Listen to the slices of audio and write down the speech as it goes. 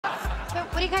So,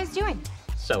 what are you guys doing?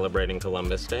 Celebrating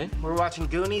Columbus Day. We're watching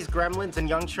Goonies, Gremlins, and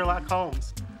Young Sherlock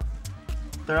Holmes.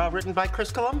 They're all written by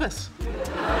Chris Columbus.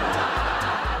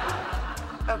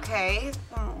 Okay.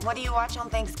 What do you watch on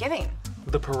Thanksgiving?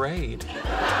 The parade.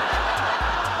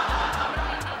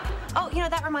 Oh, you know,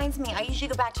 that reminds me. I usually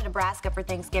go back to Nebraska for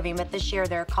Thanksgiving, but this year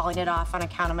they're calling it off on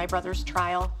account of my brother's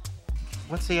trial.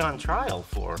 What's he on trial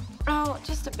for? Oh,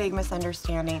 just a big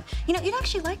misunderstanding. You know, you'd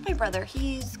actually like my brother.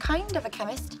 He's kind of a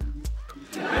chemist.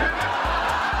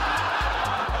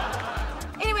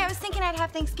 Anyway, I was thinking I'd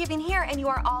have Thanksgiving here, and you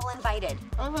are all invited.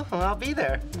 Oh, I'll be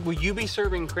there. Will you be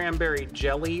serving cranberry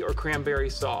jelly or cranberry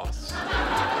sauce?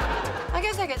 I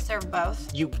guess I could serve both.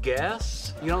 You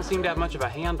guess? You don't seem to have much of a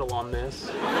handle on this.